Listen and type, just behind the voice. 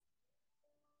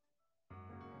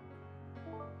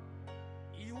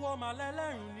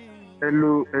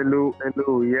Hello, hello,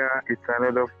 hello. Yeah, it's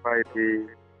another Friday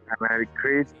and a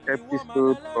great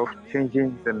episode of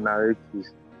Changing the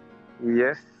Narratives.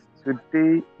 Yes,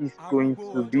 today is going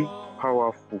to be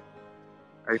powerful.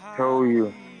 I tell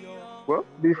you. Well,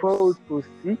 before we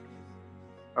proceed,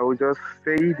 I will just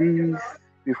say this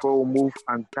before we move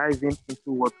and dive into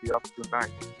what we have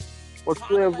tonight.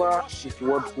 Whatsoever is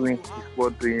worth doing is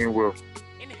worth doing well.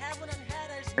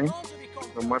 And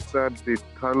no matter the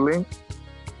talent,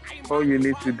 all you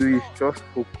need to do is just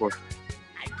focus.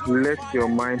 Let your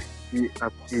mind be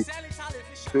at peace.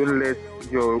 Don't let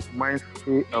your mind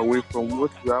stray away from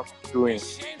what you are doing.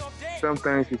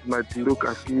 Sometimes it might look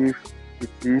as if it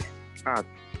is hard,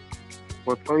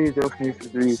 but all you just need to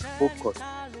do is focus.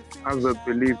 Have the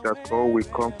belief that all will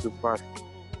come to pass,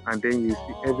 and then you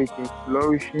see everything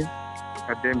flourishing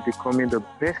and then becoming the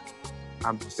best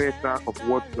and better of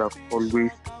what you have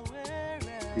always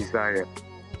desired.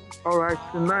 All right,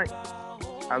 tonight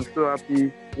I'm so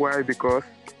happy. Why? Because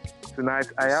tonight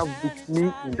I have with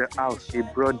me in the house a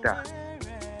brother.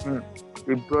 Hmm.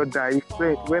 A brother, a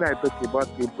friend. When I talk about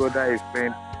a brother, a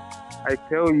friend, I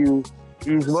tell you,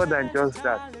 he's more than just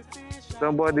that.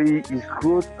 Somebody, his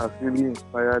growth has really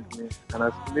inspired me and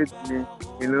has made me,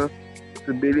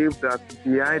 to believe that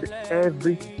behind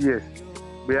every tears,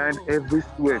 behind every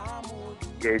sweat,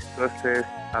 there is success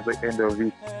at the end of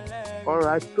it. All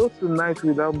right, so tonight,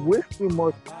 without wasting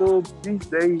much, so this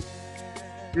day,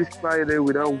 this Friday,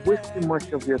 without wasting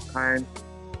much of your time,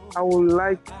 I would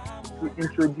like to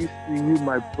introduce to you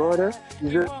my brother.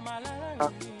 He's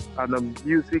a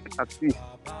music artist.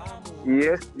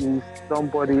 Yes, he's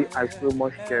somebody I so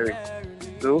much cherish.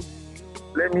 So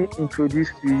let me introduce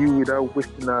to you without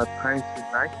wasting our time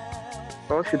tonight.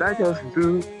 Or should I just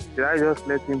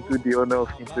let him do the honor of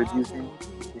introducing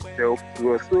himself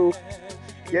to us? So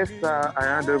yes, sir, I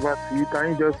hand over to you.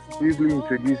 Can you just briefly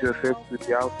introduce yourself to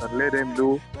the house and let them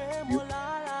know you?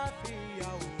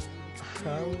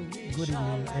 Well, good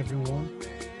evening, everyone.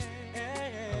 I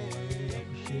really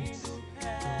appreciate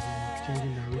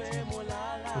changing narrative for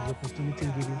the opportunity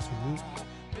given to me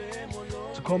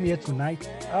to come here tonight.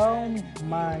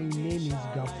 My name is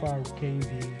Gafar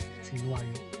Kendi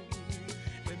Tinuayo.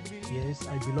 Yes,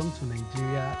 I belong to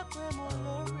Nigeria.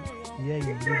 Here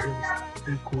in Lagos,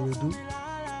 Ikorodu.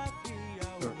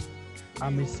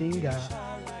 I'm a singer.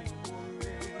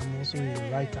 I'm also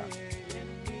a writer.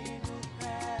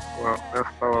 Well, that's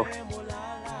powerful.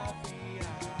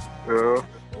 So,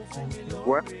 Thank you.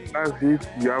 what as if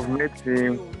you have met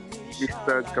him,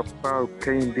 Mr. Gafar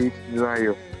Kehinde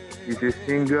Tinuayo. He's a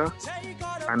singer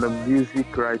and a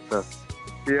music writer.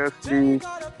 Seriously,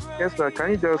 yes, sir,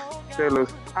 can you just tell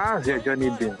us how's your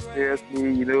journey been?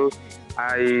 Seriously,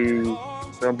 I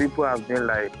some people have been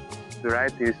like to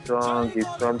write a song is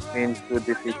something so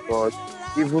difficult.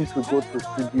 Even to go to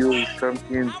studio is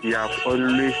something they have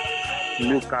always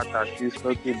looked at as if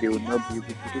something they will not be able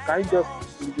to do. Can you just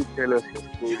really tell us your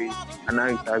story and how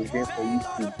it has been for you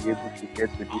to be able to get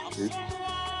to this place?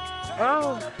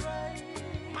 Oh,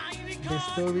 the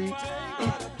story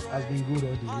has been good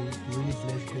all the way. We really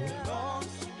bless God.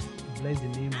 Bless the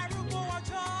name of the Lord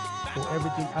for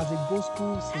everything. As a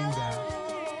gospel singer,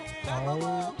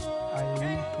 I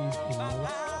really faced a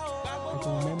lot. I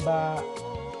can remember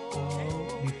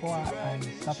before I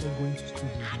started going to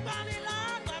studio,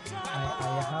 I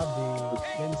have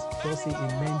let me just say, a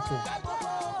mentor,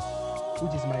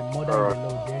 which is my Alright,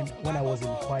 mother-in-law. Then, when I was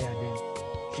in choir, then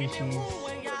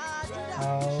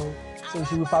uh, so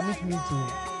she will permit me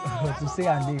to to say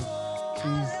her name.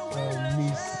 She's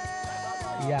Miss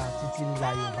Titi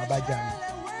Layo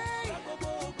Babajani.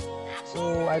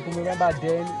 So I can remember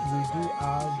then we do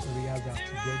have rehearsal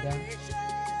together.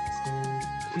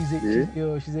 So okay.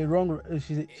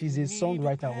 she's a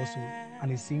songwriter also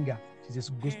and a singer. She's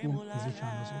a gospel musician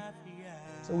also.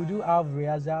 So we do have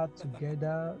rehearsal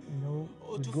together.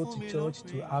 We go to church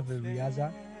to have a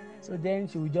rehearsal. So then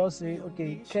she will just say,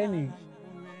 "Okay, Kenny,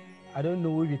 I don't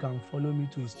know if you can follow me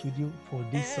to a studio for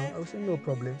this song." I will say, "No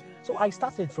problem." So I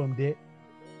started from there.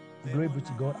 Glory be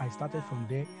to God. I started from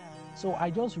there. So I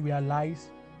just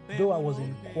realized, though I was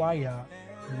in choir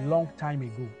long time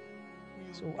ago,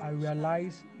 so I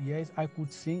realized, yes, I could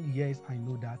sing. Yes, I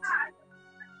know that.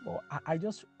 But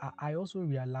I also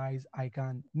realized I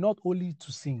can not only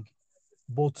to sing,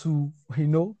 but to,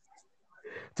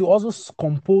 to also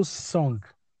compose song.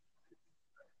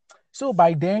 So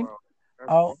by then,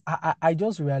 Wow, that's good. I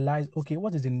just realized, okay,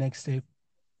 what is the next step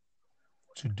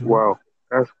to do? Wow,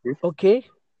 that's good. Okay,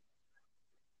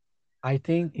 I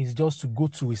think it's just to go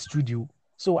to a studio.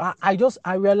 So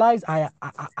I realized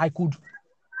I could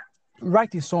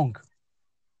write a song.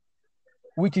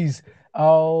 which is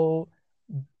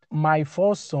my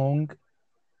first song.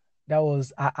 That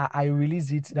was I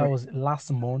released it. That was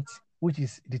last month, which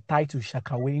is the title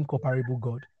Shakawe Incomparable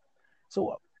God.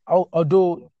 So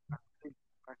although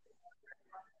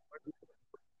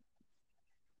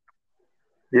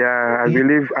Yeah,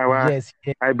 yes,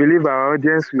 yes. I believe our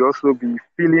audience will also be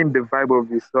feeling the vibe of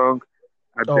the song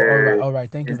at Oh, all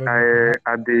right. Thank you very much for that.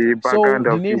 at the So background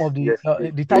the of name this. of Yes,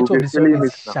 please. the You will title of be the song feeling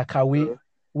is it now. Shakawe,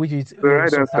 which is So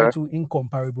right on, sir. subtitle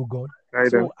Incomparable God. Right on.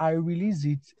 So I released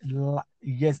it.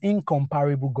 Yes,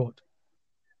 Incomparable God.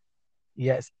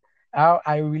 Yes,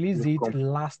 I released it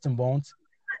last month,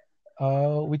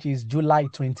 which is July Wow.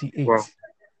 28th.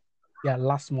 Yeah,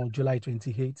 last month, July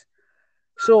 28th.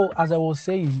 So as I was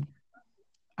saying,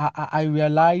 I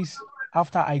realized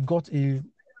after I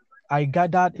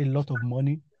gathered a lot of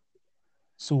money.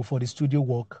 So for the studio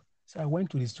work, so I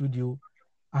went to the studio,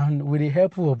 and with the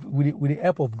help of with the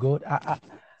help of God,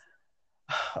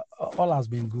 all has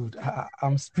been good.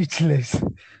 I'm speechless.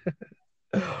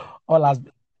 all has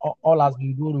all has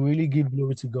been good. Really give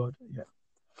glory to God. Yeah.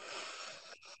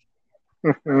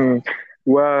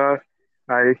 Well,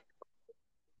 I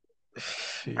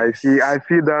I Yes.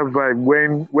 feel that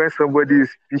vibe when somebody is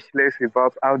speechless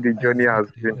about how the journey has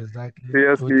Exactly. been. Exactly.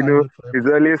 Seriously, We thank God for it's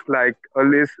everything. always like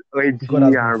always God edgy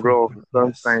has been and rough faithful.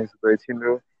 Yes. sometimes, but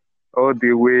all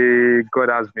the way God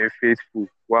has been faithful.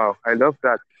 Wow, I love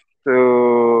that.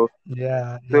 So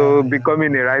Yeah. so Yeah. Yeah.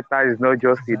 becoming a Yeah. writer is not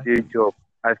just a day Exactly. job.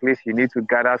 At least you need to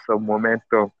gather some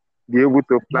momentum, be able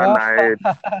to plan Yeah. ahead.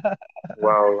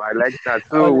 Wow, I like that.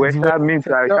 So Oh, when that means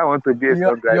I want to be a you're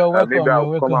songwriter, maybe welcome. You're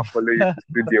I'll come and welcome. follow you to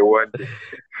studio one day.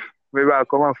 Maybe I'll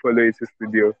come and follow you to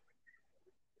studio.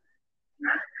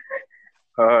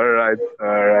 All right,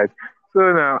 all right.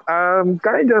 So now,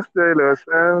 can you just tell us,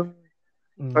 on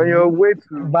your Mhm. way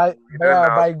to, Yeah,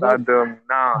 now stardom,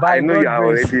 now I by know you God are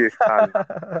grace. already a star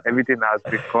now. Everything has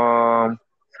become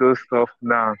so soft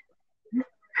now.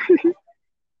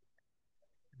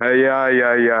 Yeah,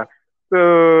 yeah, yeah.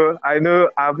 So I know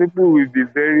our people will be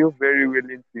very, very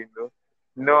willing to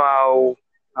know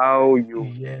how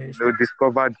Yes.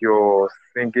 discovered your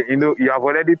singing. You have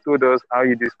already told us how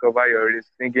you discovered your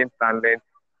singing talent.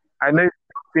 I know it's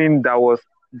something that was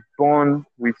born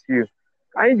with you.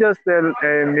 Can you just tell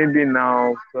maybe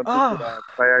now some people Ah. are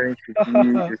aspiring to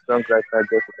be a songwriter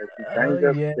just like you? Can you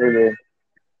just Yeah. tell them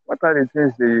what are the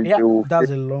things they Yeah, will face that's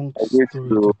a long a way story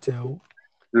to tell.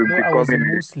 to Though I was a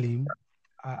becoming Muslim,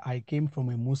 I came from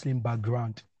a Muslim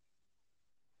background.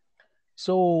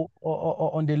 So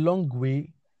on the long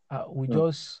way, we a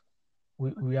just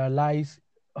we realized.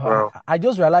 wow. I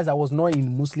just realized I was not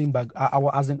in Muslim back. I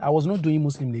was not doing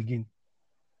Muslim again.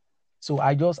 So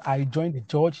I joined the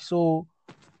church. So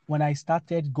when I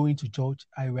started going to church,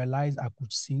 I realized I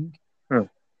could sing. Hmm.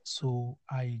 So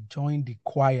I joined the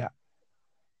choir.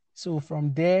 So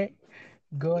from there,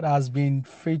 God has been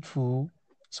faithful.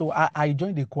 So I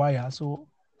joined the choir. So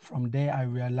from there, I Yeah.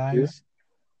 realized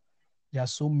there are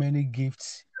so many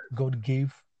gifts God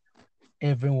gave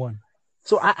everyone.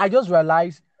 So I just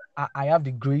realized I have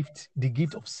the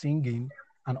gift of singing,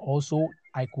 and also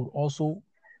I could also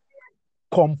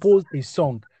compose a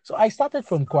song. So I started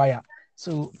from choir.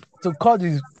 So to cut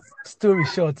this story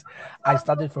short, I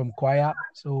started from choir.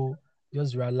 So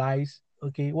just realized,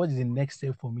 okay, what is the next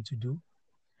step for me to do?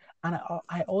 And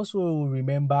I also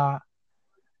remember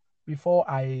before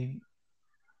I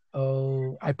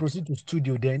proceed to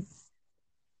studio, then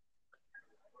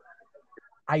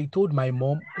I told my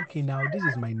mom, okay, now this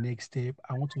is my next step.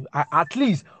 I want to at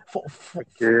least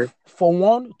Okay. for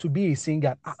one to be a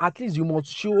singer. At least you must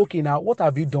show, okay, now what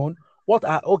have you done? What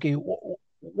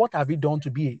have you done to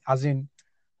be as in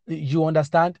you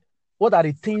understand? What are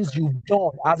the things you've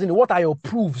done? As in, what are your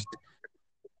proofs?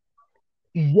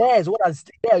 Yes, what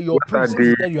are your What are proofs? Since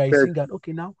you the said you are a steps singer,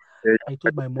 okay, now you I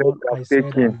told my have mom, I said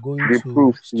taken? I'm going The to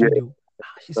proofs, yeah. studio.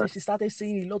 She said she started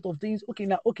saying a lot of things. Okay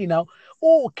now.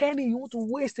 Oh, Kenny, you want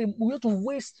to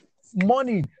waste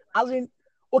money. As in,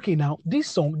 okay now, this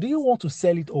song, do you want to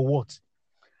sell it or what?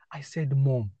 I said,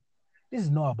 Mom, this is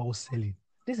not about selling.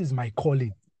 This is my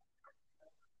calling.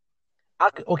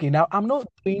 Okay, now I'm not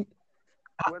doing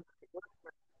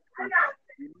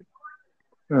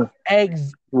Hmm.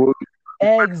 ex Well,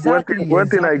 one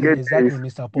thing I get there is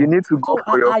Mr. you Paul. need to go So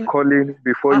for your calling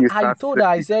before you I start told her,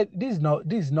 I selling. said,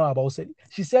 this is not about selling.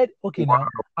 She said, okay, now,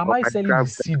 am Wow, I I selling the grab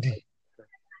that. CD?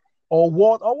 Or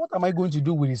what am I going to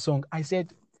do with the song? I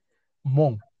said,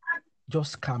 Mom,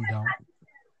 just calm down.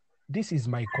 This is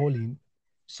my calling.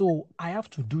 So I have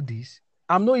to do this.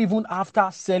 I'm not even after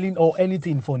selling or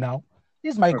anything for now.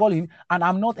 This is my Hmm. calling, and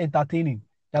I'm not entertaining.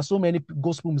 There are so many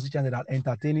gospel musicians that are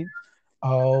entertaining.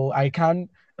 Oh, I can.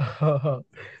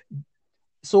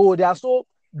 So there are so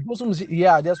gospel music,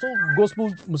 yeah, there's so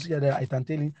gospel music that I can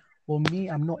tell you. For me,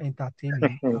 I'm not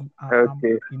entertaining. I'm,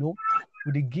 Okay.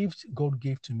 with the gift God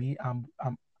gave to me, I'm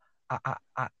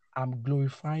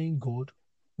glorifying God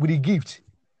with the gift.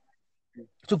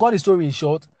 To cut the story in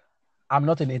short, I'm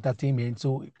not an entertainment,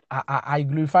 so I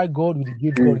glorify God with the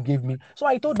gift Mm. God gave me. So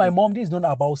I told my mom, this is not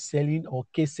about selling or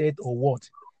cassette or what.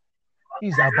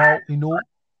 It's about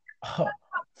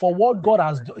for what God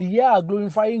has done. Yeah,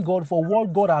 glorifying God for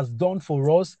what God has done for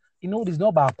us. It's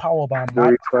not by power, by might.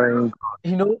 Glorifying.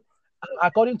 You know,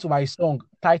 according to my song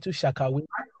titled Shakawe,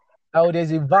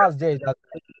 there's a verse there that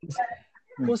says,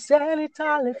 Mm. kò sẹ́ni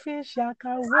tá lè fi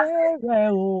ṣàkàwé rẹ̀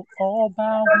o,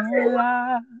 ọba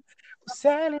ńlá. Kò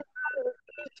sẹ́ni tá lè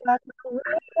fi ṣàkàwé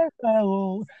rẹ̀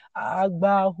o,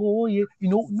 àgbà òye.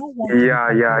 No one can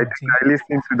Yeah, yeah. compare I with think him. I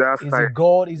listened to that He's a side.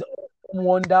 God. He's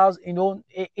wonders.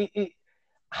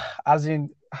 As in,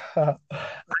 I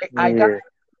can't Yeah.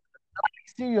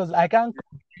 serious. I can't.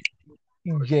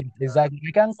 Yes, exactly.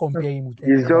 I can't compare him with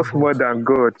any He's other just God. more than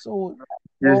God. So,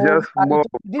 He's just more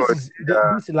of this God. is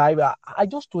Yeah. this life. I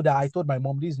just told her. I told my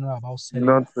mom this is not about selling,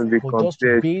 Not to be but just to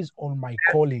compared. base on my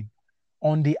calling,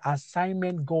 on the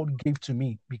assignment God gave to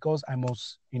me, because I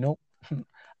must,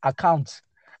 account.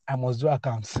 I must do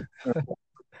accounts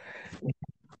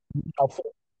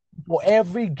for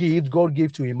every gift God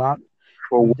gave to a man.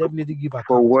 For You what, definitely give for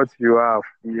account. what you have.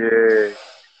 Yeah.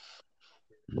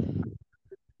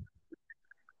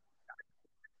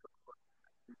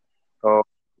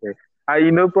 Okay.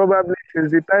 Probably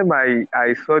since the time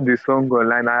I saw the song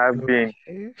online, I have been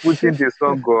Okay. putting the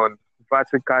song on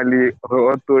vertically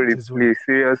auto It is well. replay.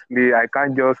 Seriously, I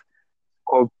can't just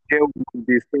compare what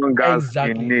the song has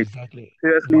in Exactly, it. exactly.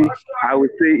 Seriously, Yes. I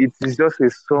would say it is just a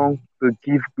song to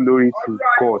give glory to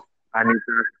God, and it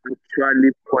has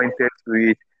actually pointed to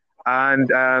it.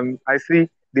 And I see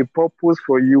the purpose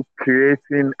for you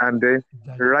creating and then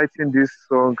Exactly. writing this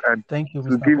song and Thank you, to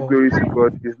Mr. give Paul. glory to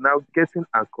God is now getting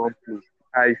accomplished.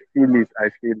 I feel it. I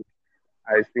feel it.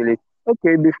 I feel it.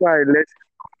 Okay, before I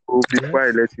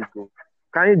Yes. let you go,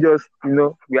 can you just,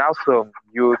 we have some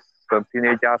youth, some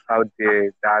teenagers out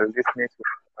there that are listening to us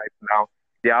right now.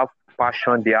 They have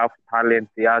passion, they have talent,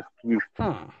 they have gift.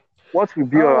 Hmm. What would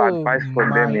be your Oh, advice for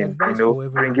them my in, advice for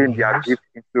bringing everybody their else, gift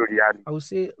into reality? I would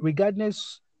say,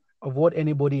 regardless of what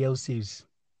anybody else says,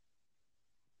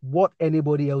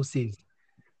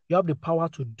 you have the power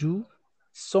to do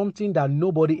something that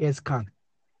nobody else can.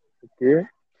 Okay?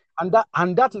 And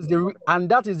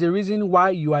that is the reason why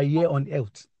you are here on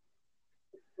earth.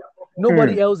 Hmm,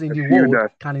 Nobody else in I the feel world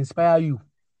that. can inspire you,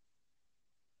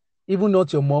 even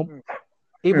not your mom, Hmm,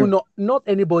 even not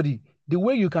anybody. The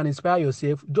way you can inspire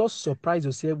yourself, just surprise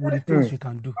yourself with the hmm. things you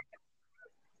can do.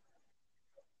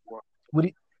 With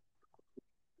it,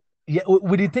 yeah,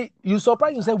 with the thing you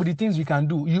surprise yourself with the things you can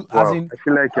do. You as Wow, in I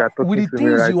feel like you are with talking the to me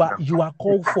things right you are now. you are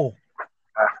called for.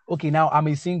 Ah, Okay, now I'm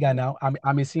a singer now.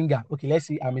 I'm a singer. Okay, let's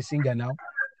see. I'm a singer now.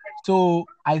 So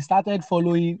I started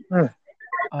following. hmm,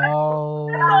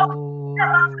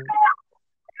 Oh,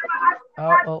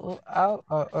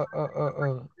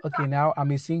 okay, now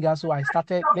I'm a singer. So I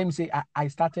started. Let me say I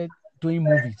started doing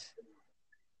movies.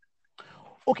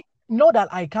 Okay, not that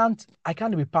I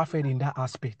can't be perfect in that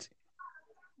aspect,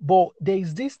 but there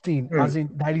is this thing hmm. as in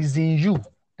that is in you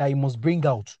that you must bring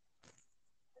out.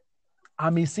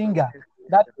 I'm a singer.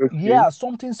 That Okay, yeah,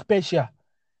 something special.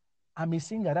 I'm a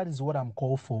singer. That is what I'm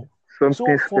called for. something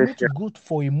So for me to special. go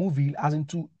for a movie, as in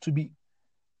to be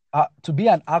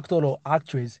an actor or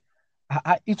actress,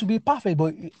 it will be perfect.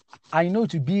 But I know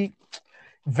it will be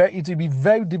very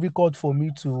difficult for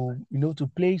me to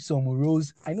play some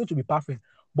roles. I know to be perfect.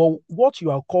 But what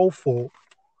you are called for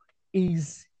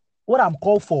is what I'm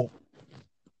called for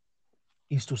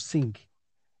is to sing.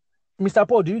 Mr.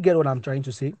 Paul, do you get what I'm trying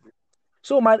to say?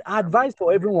 So my advice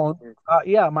for everyone,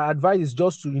 yeah, my advice is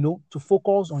just to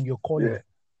focus on your Yeah, calling,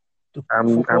 to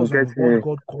I'm focus on getting what it.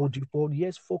 God called you for.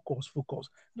 Yes, focus.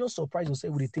 Just surprise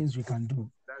yourself with the things you can do.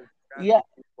 That's Yeah,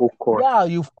 the focus. yeah,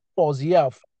 you focus. Yeah,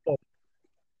 focus.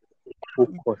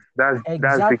 Focus. That's the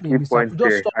Exactly, key Mr. point Just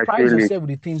there. I surprise feel it. yourself with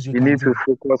the things you You can need to do.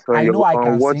 focus on I know your I on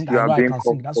can what sing. you I are know I being can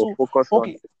called sing. That's for. so Focus on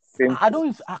okay. the same I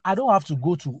thing. don't have to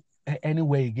go to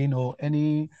anywhere again or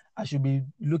any. I should be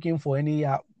looking for any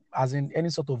as in any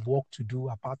sort of work to do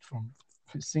apart from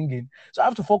singing. So I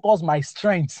have to focus my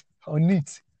strength on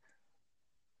it.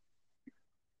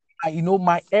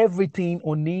 My everything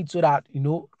on it so that and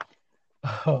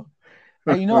Hmm.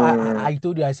 I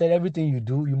told you, I said everything you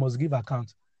do, you must give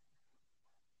account.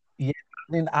 Yeah.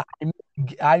 Then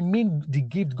I mean the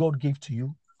gift God gave to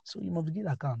you. So you must give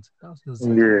account. That's just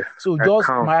it. Yes. So just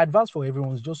Account. my advice for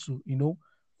everyone is just to,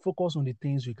 focus on the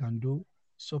things you can do.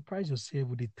 Surprise yourself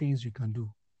with the things you can do.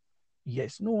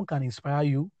 Yes, no one can inspire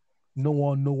you. No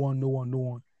one, no one, no one, no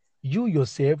one. You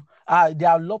yourself, there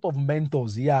are a lot of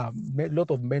mentors. Yeah, a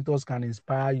lot of mentors can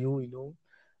inspire you.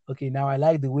 Okay, now I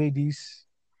like the way this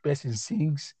person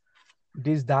sings,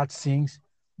 that sings.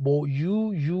 But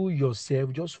you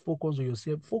yourself, just focus on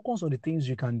yourself. Focus on the things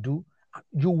you can do.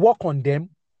 You work on them.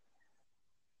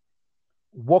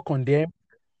 Work on them.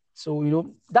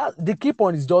 So, that the key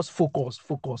point is just focus,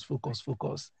 focus, focus,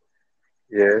 focus.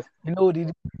 Yes.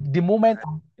 The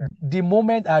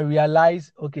moment I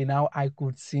realized, okay, now I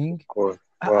could sing, Of course.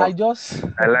 I Wow. just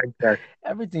I like that.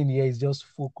 everything here is just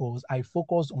focus. I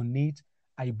focus on it,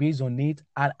 I base on it,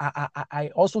 and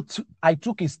I also I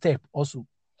took a step also.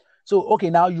 So okay,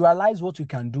 now you realize what you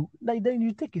can do, then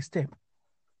you take a step.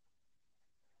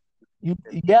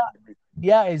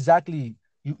 Yeah, exactly.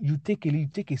 You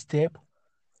take a step.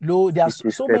 No, there are Take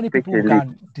a so step, many take people a who leap.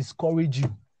 can discourage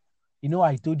you.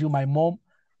 I told you my mom,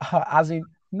 as in,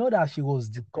 not that she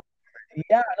was,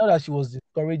 yeah, I know that she was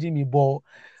discouraging me, but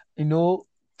you know,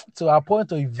 to a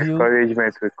point of view,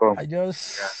 Discouragement will come. I Yeah.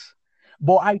 just,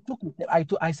 but I took it.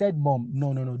 I said, Mom,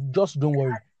 no, no, no, just don't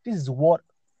worry. This is what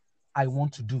I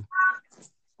want to do.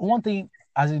 One thing,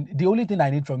 as in, the only thing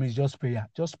I need from you is just prayer.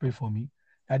 Just pray for me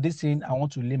that this thing I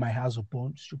want to lay my hands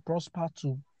upon should prosper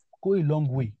to go a long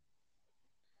way.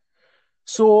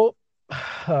 So,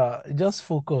 just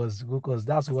focus, because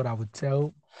that's what I would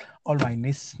tell all my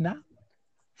listener.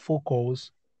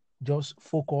 Focus, just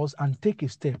focus and take a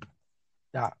step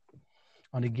that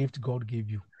on the gift God gave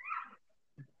you.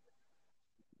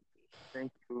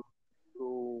 Thank you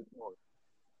so much.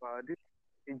 This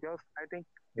is just, I think.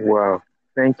 Wow.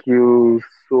 Thank you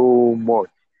so much.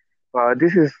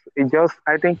 This is it just,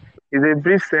 I think it's a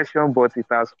brief session, but it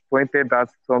has pointed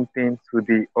out something to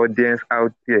the audience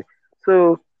out there.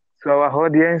 So, to our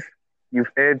audience,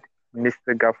 you've heard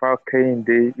Mr. Gafar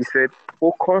Kehinde. He said,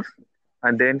 focus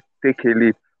and then take a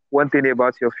leap. One thing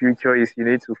about your future is you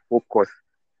need to focus.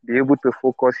 Be able to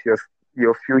focus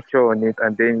your future on it,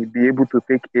 and then be able to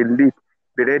take a leap.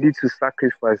 Be ready to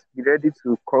sacrifice. Be ready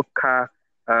to conquer,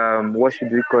 what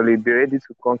should we call it? Be ready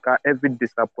to conquer every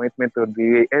disappointment on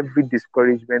the way, every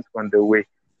discouragement on the way.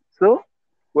 So,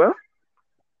 well,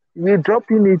 we're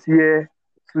dropping it here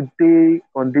today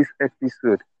on this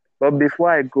episode. But before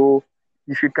I go,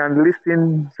 if you can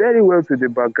listen very well to the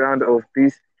background of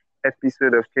this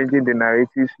episode of Changing the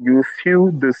Narratives, you feel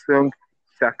the song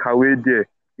Shakawe there.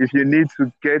 If you need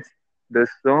to get the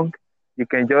song, you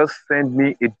can just send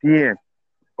me a DM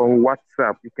on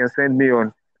WhatsApp. You can send me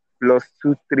on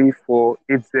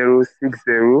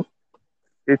 +2348060866595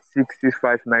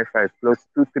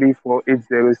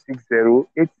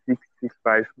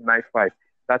 +2348060866595.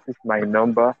 That is my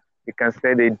number. You can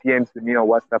send a DM to me on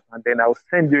WhatsApp, and then I'll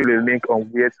send you the link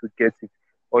on where to get it.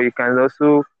 Or you can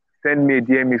also send me a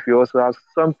DM if you also have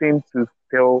something to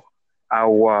tell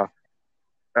our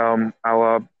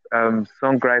songwriter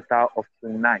of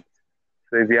tonight.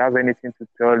 So if you have anything to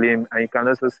tell him, and you can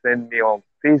also send me on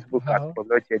Facebook at Wow.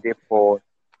 Olojede Paul.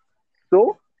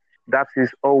 So that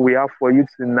is all we have for you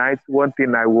tonight. One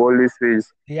thing I will always say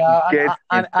is Yeah, get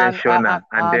intentional, and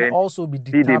and then also be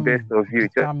be the best determined, of you.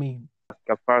 Just determined, as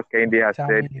Kafar Kende has said,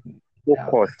 determined, yeah,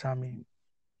 focus, determined.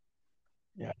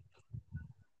 Yeah.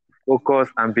 focus,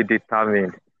 and be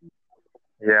determined.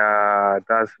 Yeah,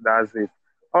 that's it.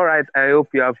 All right. I hope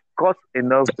you have got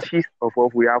enough gist of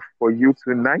what we have for you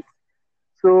tonight.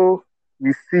 So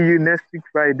we see you next week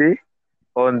Friday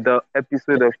on the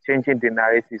episode of Changing the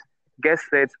Narratives. Get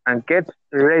set and get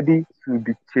ready to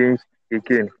be changed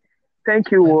again.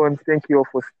 Thank you, And one. Thank you all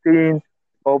for staying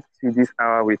up to this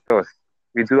hour with us.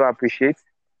 We do appreciate.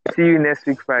 See you next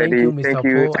week thank you, Friday. Thank Mr.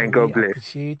 you Paul. I and really God bless.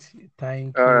 appreciate.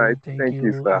 All right. Thank Thank you,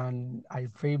 you, sir. and I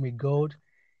pray may God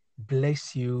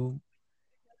bless you.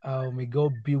 May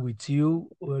God be with you,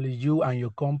 only you and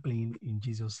your company in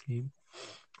Jesus' name.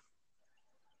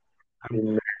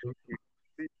 Amen.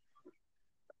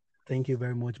 Thank you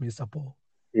very much, Mr. Paul.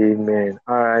 Amen.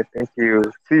 All right. Thank you.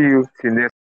 See you till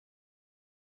next